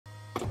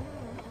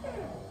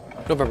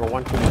November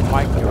 121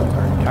 Mike, your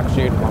turn.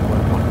 Taxi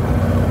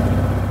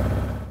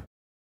 111.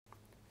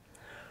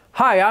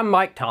 Hi, I'm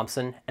Mike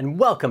Thompson, and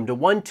welcome to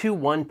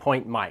 121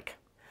 Point Mike.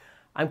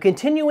 I'm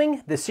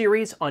continuing the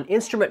series on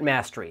instrument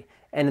mastery,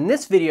 and in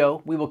this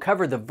video we will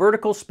cover the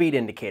vertical speed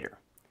indicator.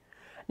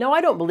 Now, I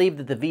don't believe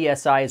that the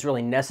VSI is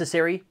really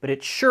necessary, but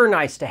it's sure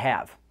nice to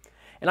have.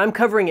 And I'm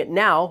covering it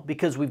now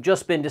because we've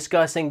just been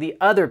discussing the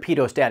other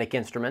pedostatic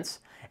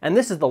instruments, and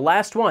this is the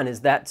last one is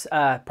that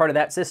part of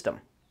that system.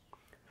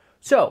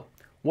 So,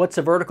 what's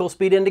a vertical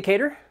speed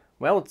indicator?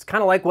 Well, it's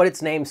kind of like what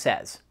its name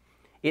says.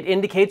 It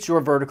indicates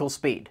your vertical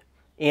speed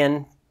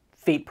in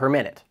feet per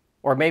minute,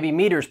 or maybe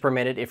meters per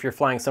minute if you're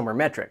flying somewhere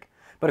metric.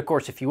 But of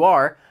course, if you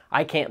are,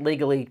 I can't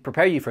legally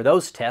prepare you for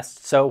those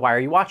tests, so why are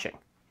you watching?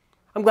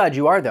 I'm glad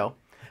you are though.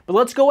 But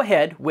let's go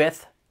ahead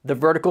with the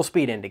vertical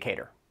speed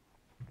indicator.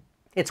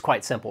 It's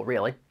quite simple,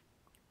 really.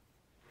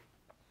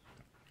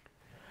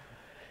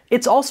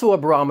 It's also a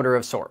barometer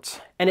of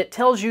sorts, and it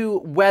tells you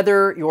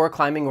whether you're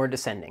climbing or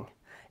descending.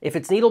 If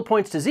its needle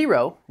points to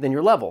 0, then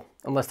you're level,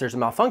 unless there's a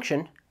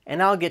malfunction,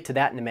 and I'll get to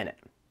that in a minute.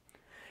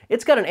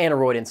 It's got an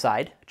aneroid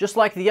inside, just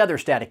like the other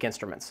static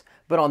instruments,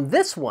 but on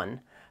this one,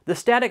 the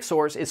static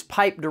source is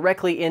piped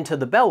directly into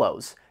the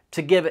bellows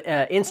to give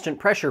an instant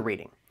pressure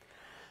reading.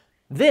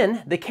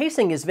 Then, the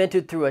casing is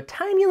vented through a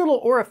tiny little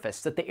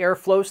orifice that the air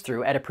flows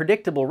through at a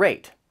predictable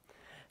rate.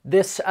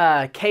 This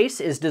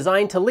case is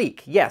designed to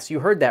leak. Yes,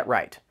 you heard that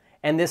right.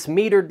 And this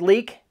metered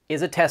leak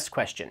is a test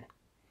question.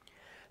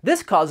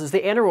 This causes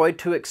the aneroid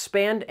to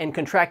expand and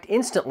contract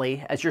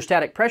instantly as your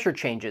static pressure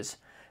changes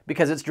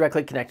because it's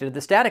directly connected to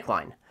the static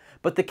line.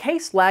 But the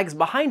case lags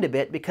behind a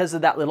bit because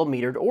of that little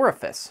metered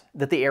orifice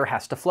that the air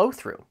has to flow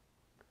through.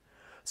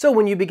 So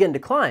when you begin to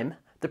climb,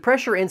 the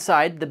pressure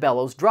inside the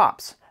bellows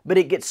drops, but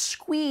it gets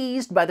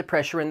squeezed by the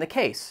pressure in the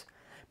case.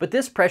 But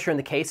this pressure in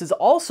the case is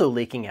also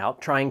leaking out,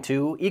 trying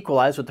to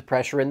equalize with the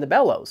pressure in the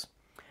bellows.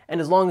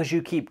 And as long as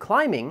you keep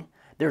climbing,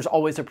 there's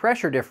always a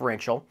pressure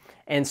differential,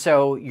 and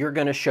so you're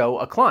going to show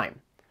a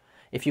climb.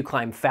 If you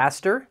climb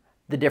faster,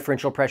 the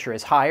differential pressure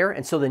is higher,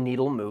 and so the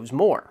needle moves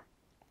more.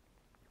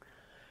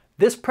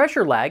 This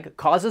pressure lag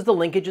causes the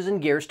linkages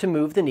and gears to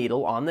move the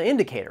needle on the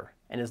indicator,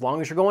 and as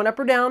long as you're going up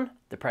or down,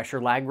 the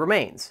pressure lag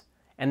remains,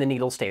 and the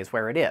needle stays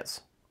where it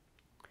is.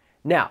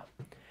 Now,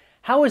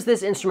 how is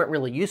this instrument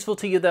really useful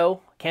to you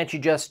though? Can't you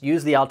just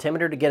use the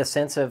altimeter to get a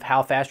sense of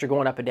how fast you're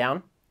going up and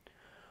down?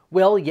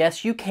 Well,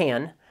 yes you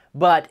can,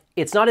 but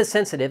it's not as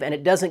sensitive and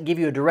it doesn't give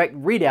you a direct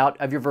readout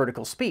of your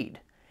vertical speed.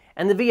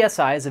 And the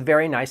VSI is a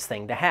very nice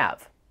thing to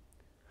have.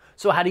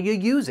 So how do you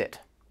use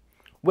it?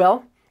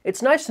 Well,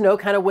 it's nice to know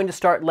kind of when to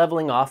start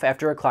leveling off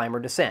after a climb or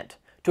descent,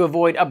 to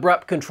avoid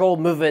abrupt controlled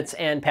movements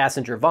and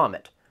passenger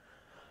vomit.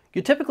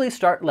 You typically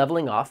start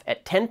leveling off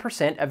at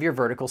 10% of your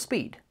vertical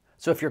speed.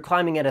 So if you're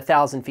climbing at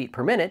 1,000 feet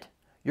per minute,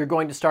 you're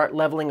going to start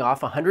leveling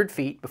off 100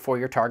 feet before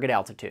your target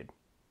altitude.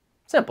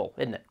 Simple,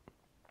 isn't it?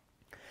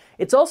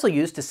 It's also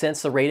used to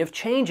sense the rate of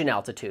change in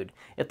altitude.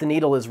 If the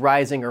needle is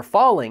rising or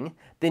falling,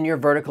 then your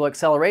vertical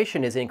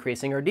acceleration is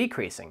increasing or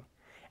decreasing.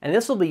 And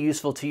this will be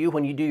useful to you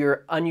when you do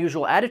your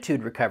unusual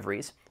attitude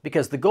recoveries,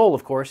 because the goal,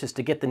 of course, is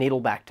to get the needle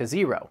back to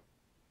 0.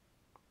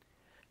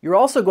 You're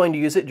also going to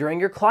use it during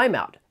your climb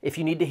out, if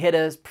you need to hit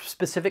a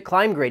specific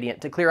climb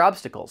gradient to clear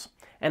obstacles.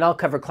 And I'll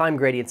cover climb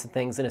gradients and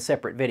things in a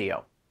separate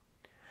video.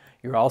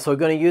 You're also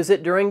going to use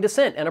it during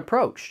descent and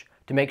approach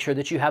to make sure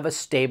that you have a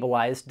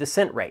stabilized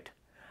descent rate.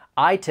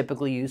 I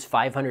typically use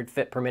 500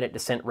 foot per minute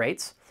descent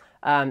rates.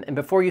 And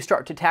before you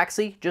start to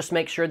taxi, just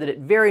make sure that it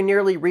very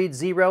nearly reads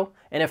 0,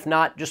 and if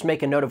not, just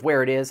make a note of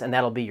where it is and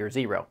that'll be your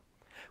 0.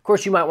 Of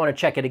course, you might want to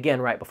check it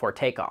again right before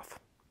takeoff.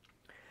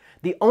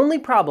 The only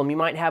problem you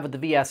might have with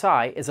the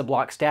VSI is a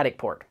blocked static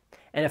port.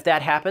 And if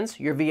that happens,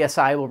 your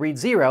VSI will read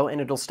 0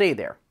 and it'll stay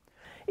there.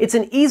 It's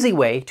an easy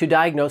way to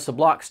diagnose a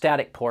blocked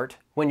static port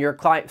when you're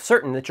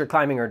certain that you're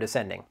climbing or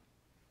descending.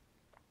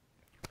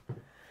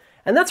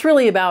 And that's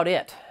really about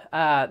it.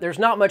 There's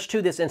not much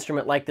to this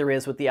instrument like there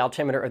is with the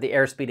altimeter or the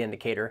airspeed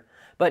indicator,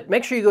 but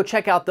make sure you go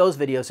check out those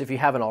videos if you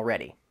haven't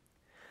already.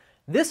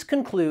 This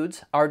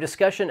concludes our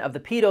discussion of the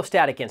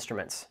pedostatic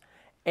instruments,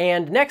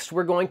 and next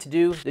we're going to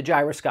do the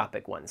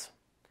gyroscopic ones.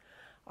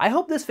 I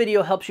hope this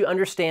video helps you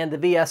understand the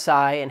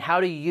VSI and how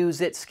to use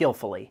it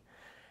skillfully.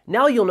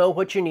 Now you'll know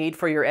what you need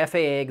for your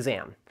FAA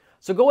exam.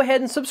 So go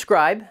ahead and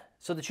subscribe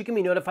so that you can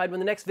be notified when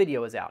the next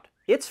video is out.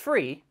 It's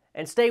free,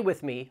 and stay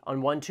with me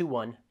on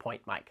 121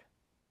 Point Mike.